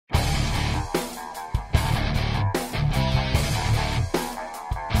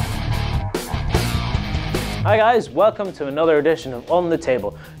Hi guys, welcome to another edition of On the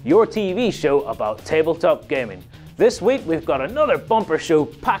Table, your TV show about tabletop gaming. This week we've got another bumper show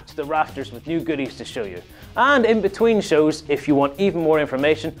packed to the rafters with new goodies to show you. And in between shows, if you want even more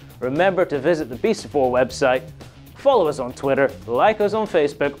information, remember to visit the Beast of War website, follow us on Twitter, like us on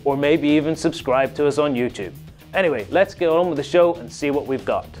Facebook, or maybe even subscribe to us on YouTube. Anyway, let's get on with the show and see what we've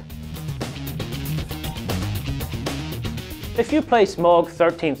got. If you play Smog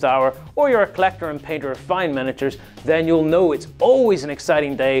 13th Hour, or you're a collector and painter of fine miniatures, then you'll know it's always an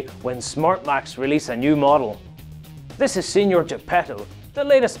exciting day when Smartmax release a new model. This is Signor Gepetto, the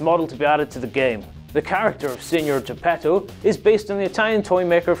latest model to be added to the game. The character of Signor Gepetto is based on the Italian toy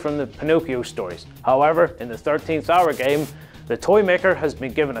maker from the Pinokio stories. However, in the 13th Hour game, the toy maker has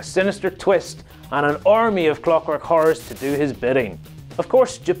been given a sinister twist and an army of clockwork horrors to do his bidding. Of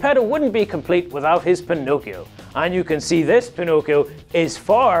course, Gepetto wouldn't be complete without his Pinokio, and you can see this Pinokio is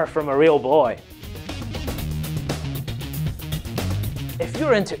far from a real boy. If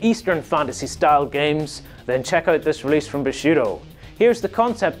you're into Eastern fantasy style games, then check out this release from Bushido. Here's the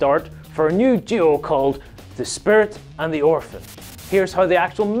concept art for a new duo called The Spirit and the Orphan. Here's how the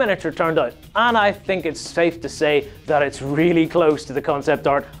actual miniature turned out, and I think it's safe to say that it's really close to the concept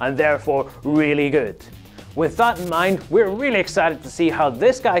art and therefore really good. With that in mind, we're really excited to see how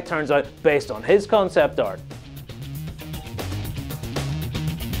this guy turns out based on his concept art.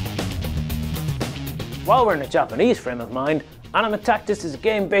 While we're in a Japanese frame of mind, Anima Tactics is a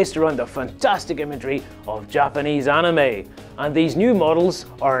game based around the fantastic imagery of Japanese anime, and these new models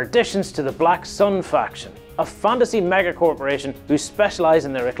are additions to the Black Sun faction, a fantasy megacorporation who specialise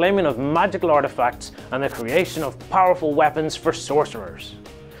in the reclaiming of magical artifacts and the creation of powerful weapons for sorcerers.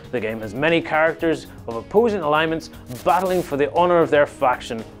 The game has many characters of opposing alignments battling for the honour of their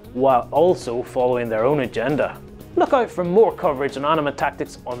faction while also following their own agenda. Look out for more coverage on Anima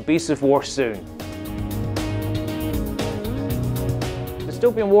Tactics on Beast of War soon.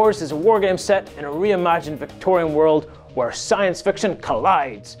 Dystopian Wars is a wargame set in a reimagined Victorian world where science fiction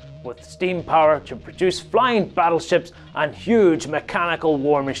collides with steam power to produce flying battleships and huge mechanical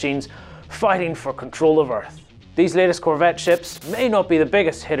war machines fighting for control of Earth. These latest Corvette ships may not be the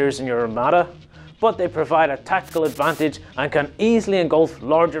biggest hitters in your armada, but they provide a tactical advantage and can easily engulf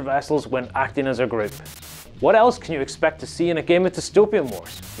larger vessels when acting as a group. What else can you expect to see in a game of Dystopian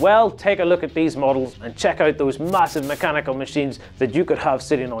Wars? Well, take a look at these models and check out those massive mechanical machines that you could have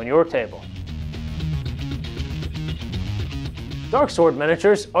sitting on your table. Darksword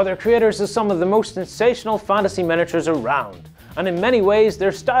Miniatures are the creators of some of the most sensational fantasy miniatures around, and in many ways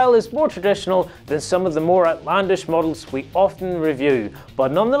their style is more traditional than some of the more outlandish models we often review,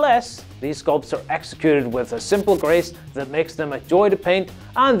 but nonetheless these sculpts are executed with a simple grace that makes them a joy to paint,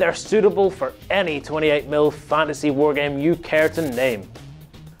 and they're suitable for any 28mm fantasy wargame you care to name.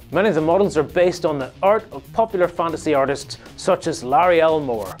 Many of the models are based on the art of popular fantasy artists such as Larry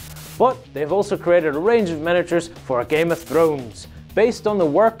Elmore, but they've also created a range of miniatures for a Game of Thrones based on the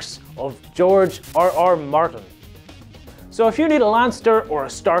works of George R.R. Martin. So if you need a Lannister or a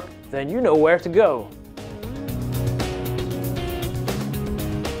Stark, then you know where to go.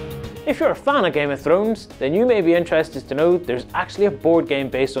 If you're a fan of Game of Thrones, then you may be interested to know there's actually a board game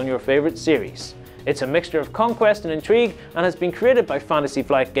based on your favourite series. It's a mixture of conquest and intrigue and has been created by Fantasy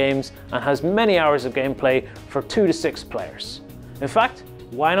Flight Games and has many hours of gameplay for 2 to 6 players. In fact,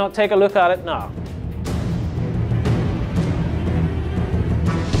 why not take a look at it now?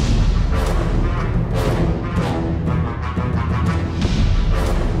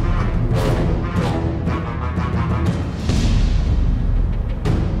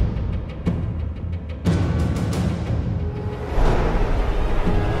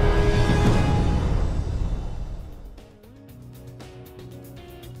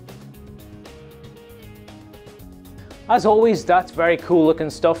 As always, that's very cool looking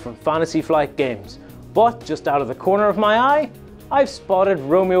stuff from Fantasy Flight Games. But just out of the corner of my eye, I've spotted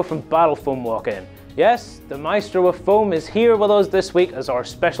Romeo from Battle Foam walk in. Yes, the Maestro of Foam is here with us this week as our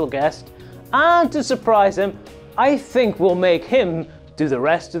special guest, and to surprise him, I think we'll make him do the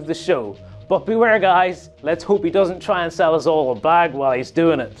rest of the show. But beware guys, let's hope he doesn't try and sell us all a bag while he's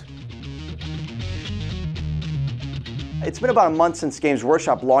doing it. It's been about a month since Games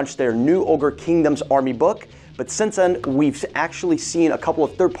Workshop launched their new Ogre Kingdoms Army book. But since then, we've actually seen a couple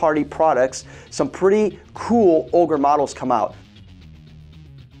of third-party products, some pretty cool Ogre models come out.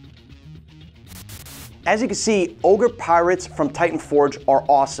 As you can see, Ogre Pirates from Titan Forge are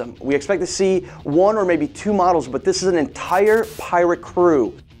awesome. We expect to see 1 or maybe 2 models, but this is an entire pirate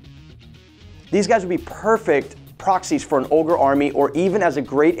crew. These guys would be perfect proxies for an Ogre army or even as a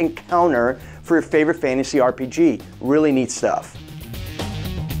great encounter for your favorite fantasy RPG. Really neat stuff.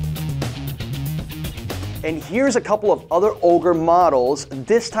 And here's a couple of other Ogre models,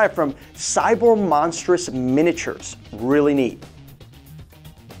 this time from Scibor Monstrous Miniatures. Really neat.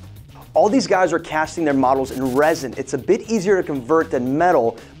 All these guys are casting their models in resin. It's a bit easier to convert than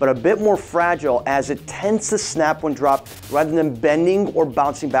metal, but a bit more fragile as it tends to snap when dropped rather than bending or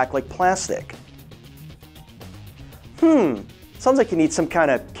bouncing back like plastic. Sounds like you need some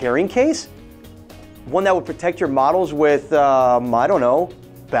kind of carrying case? One that would protect your models with, I don't know,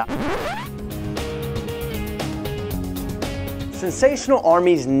 Sensational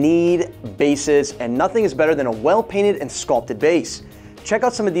armies need bases, and nothing is better than a well-painted and sculpted base. Check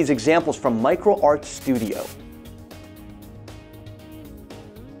out some of these examples from Micro Art Studio.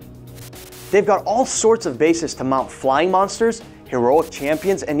 They've got all sorts of bases to mount flying monsters, heroic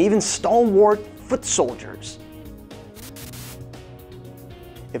champions, and even stalwart foot soldiers.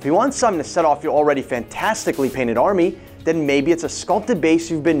 If you want something to set off your already fantastically painted army, then maybe it's a sculpted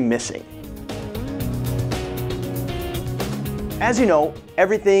base you've been missing. As you know,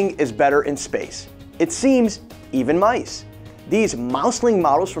 everything is better in space. It seems even mice. These Mousling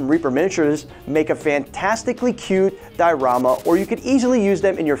models from Reaper Miniatures make a fantastically cute diorama, or you could easily use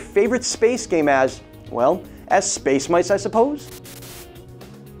them in your favorite space game as, well, as space mice, I suppose.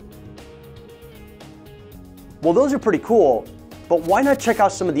 Well, those are pretty cool, but why not check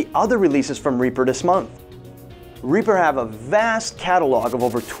out some of the other releases from Reaper this month? Reaper have a vast catalog of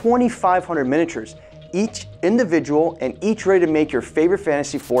over 2,500 miniatures, each individual and each ready to make your favorite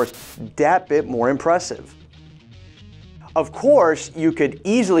fantasy force that bit more impressive. Of course, you could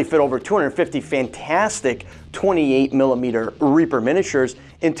easily fit over 250 fantastic 28mm Reaper miniatures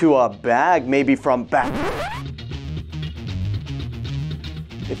into a bag, maybe from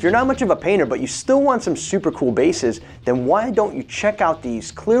If you're not much of a painter, but you still want some super cool bases, then why don't you check out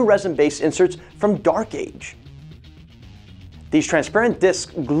these clear resin base inserts from Dark Age? These transparent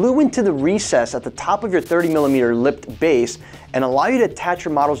discs glue into the recess at the top of your 30mm lipped base and allow you to attach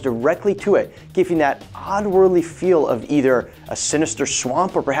your models directly to it, giving that oddworldly feel of either a sinister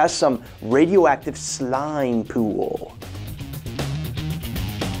swamp or perhaps some radioactive slime pool.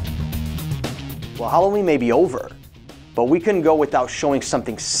 Well, Halloween may be over, but we couldn't go without showing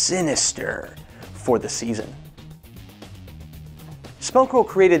something sinister for the season. SpellCrow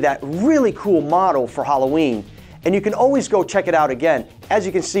created that really cool model for Halloween, and you can always go check it out again. As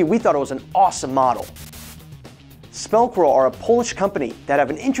you can see, we thought it was an awesome model. SpellCrow are a Polish company that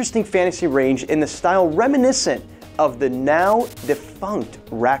have an interesting fantasy range in the style reminiscent of the now defunct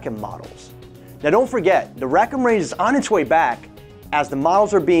Rackham models. Now don't forget, the Rackham range is on its way back as the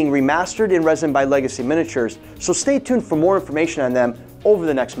models are being remastered in resin by Legacy Miniatures, so stay tuned for more information on them over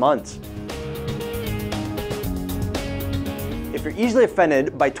the next months. If you're easily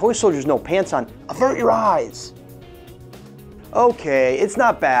offended by toy soldiers no pants on, avert your eyes. Okay, it's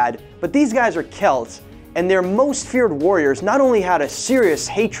not bad, but these guys are Celts, and their most feared warriors not only had a serious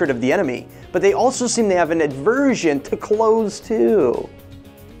hatred of the enemy, but they also seem to have an aversion to clothes too.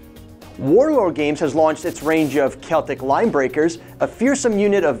 Warlord Games has launched its range of Celtic Linebreakers, a fearsome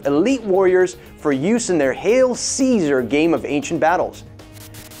unit of elite warriors for use in their Hail Caesar game of ancient battles.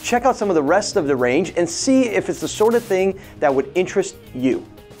 Check out some of the rest of the range and see if it's the sort of thing that would interest you.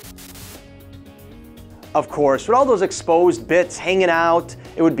 Of course, with all those exposed bits hanging out,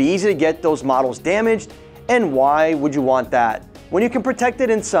 it would be easy to get those models damaged, and why would you want that when you can protect it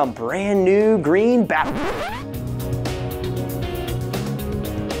in some brand new green battle?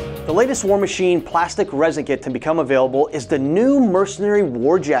 The latest Warmachine plastic resin kit to become available is the new Mercenary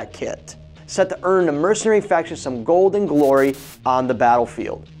Warjack kit, set to earn the Mercenary faction some gold and glory on the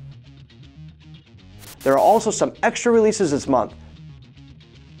battlefield. There are also some extra releases this month.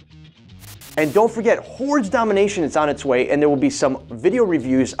 And don't forget, Horde's Domination is on its way, and there will be some video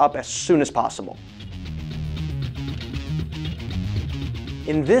reviews up as soon as possible.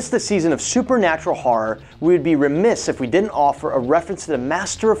 In this, the season of supernatural horror, we would be remiss if we didn't offer a reference to the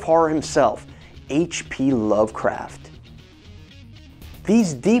master of horror himself, H.P. Lovecraft.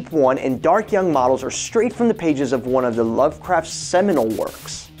 These Deep One and Dark Young models are straight from the pages of one of the Lovecraft's seminal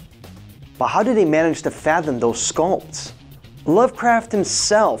works. But how did they manage to fathom those sculpts? Lovecraft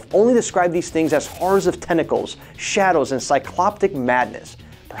himself only described these things as horrors of tentacles, shadows, and cycloptic madness.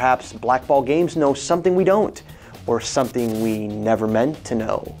 Perhaps Blackball Games knows something we don't, or something we never meant to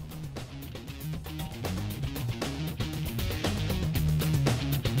know.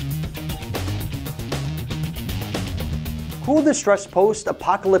 Cool distressed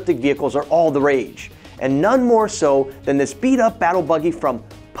post-apocalyptic vehicles are all the rage, and none more so than this beat-up battle buggy from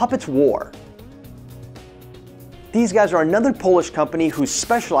Puppets War. These guys are another Polish company who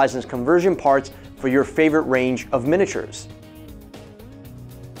specializes in conversion parts for your favorite range of miniatures.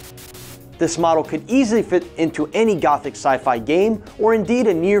 This model could easily fit into any gothic sci-fi game, or indeed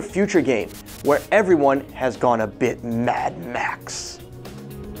a near future game, where everyone has gone a bit Mad Max.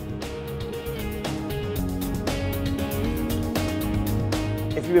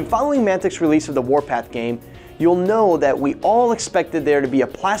 If you've been following Mantic's release of the Warpath game, you'll know that we all expected there to be a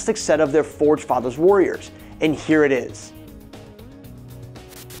plastic set of their Forge Fathers warriors, and here it is.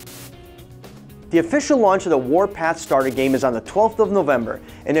 The official launch of the Warpath starter game is on the 12th of November,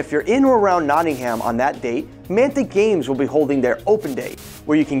 and if you're in or around Nottingham on that date, Mantic Games will be holding their open day,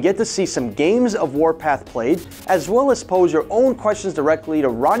 where you can get to see some games of Warpath played, as well as pose your own questions directly to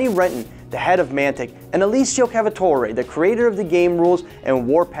Ronnie Renton, the head of Mantic, and Alessio Cavatore, the creator of the game rules and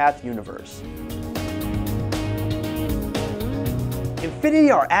Warpath universe. Infinity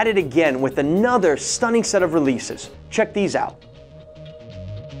are at it again with another stunning set of releases. Check these out.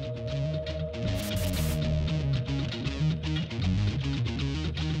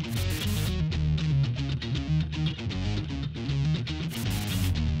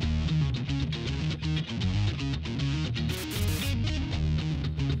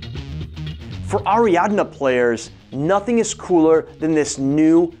 For Ariadne players, nothing is cooler than this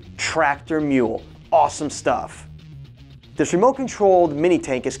new tractor mule. Awesome stuff. This remote-controlled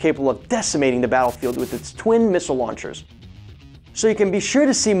mini-tank is capable of decimating the battlefield with its twin missile launchers. So you can be sure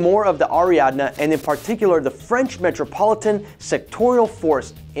to see more of the Ariadne, and in particular the French Metropolitan Sectorial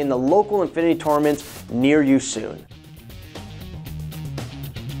Force, in the local Infinity tournaments near you soon.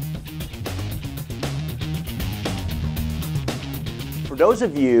 For those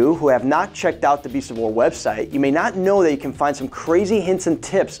of you who have not checked out the Beasts of War website, you may not know that you can find some crazy hints and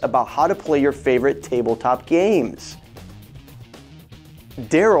tips about how to play your favorite tabletop games.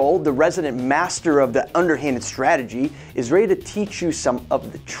 Daryl, the resident master of the underhanded strategy, is ready to teach you some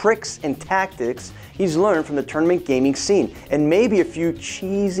of the tricks and tactics he's learned from the tournament gaming scene, and maybe a few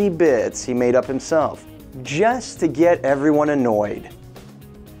cheesy bits he made up himself, just to get everyone annoyed.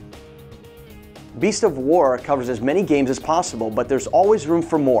 Beast of War covers as many games as possible, but there's always room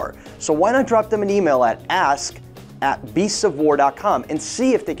for more, so why not drop them an email at ask@beastsofwar.com and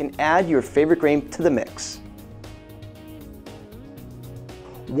see if they can add your favorite game to the mix.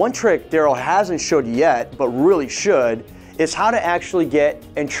 One trick Daryl hasn't showed you yet, but really should, is how to actually get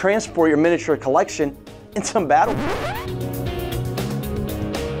and transport your miniature collection in some battle.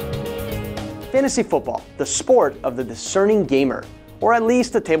 Fantasy football, the sport of the discerning gamer, or at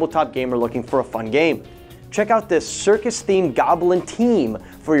least a tabletop gamer looking for a fun game. Check out this circus-themed goblin team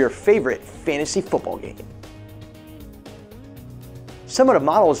for your favorite fantasy football game. Some of the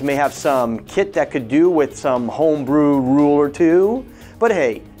models may have some kit that could do with some homebrew rule or two, but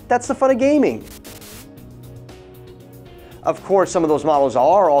hey, that's the fun of gaming. Of course, some of those models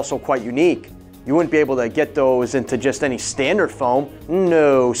are also quite unique. You wouldn't be able to get those into just any standard foam.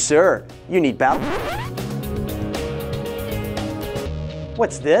 No, sir. You need battle.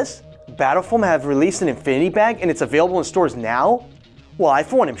 What's this? Battlefoam have released an Infinity bag and it's available in stores now? Well, I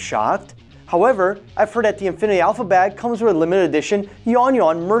for one am shocked. However, I've heard that the Infinity Alpha bag comes with a limited edition Yawn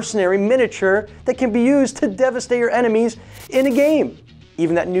Yawn Mercenary miniature that can be used to devastate your enemies in a game.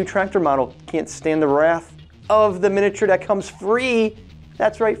 Even that new tractor model can't stand the wrath of the miniature that comes free.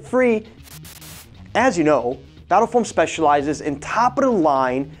 That's right, free. As you know, Battlefoam specializes in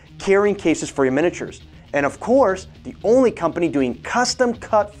top-of-the-line carrying cases for your miniatures. And of course, the only company doing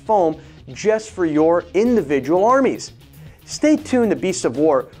custom-cut foam just for your individual armies. Stay tuned to Beasts of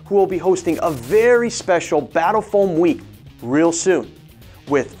War, who will be hosting a very special Battlefoam week real soon,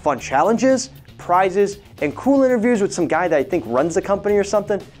 with fun challenges, prizes, and cool interviews with some guy that I think runs the company or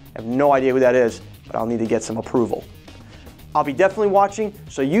something. I have no idea who that is, but I'll need to get some approval. I'll be definitely watching,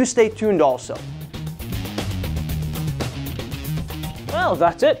 so you stay tuned also. Well,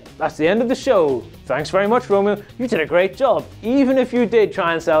 that's it. That's the end of the show. Thanks very much, Romeo. You did a great job, even if you did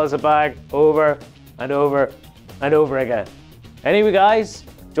try and sell us a bag over and over and over again. Anyway, guys,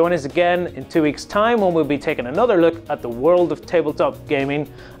 join us again in 2 weeks' time when we'll be taking another look at the world of tabletop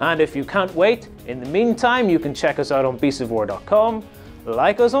gaming. And if you can't wait, in the meantime, you can check us out on beastsofwar.com,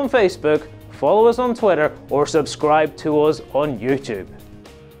 like us on Facebook, follow us on Twitter, or subscribe to us on YouTube.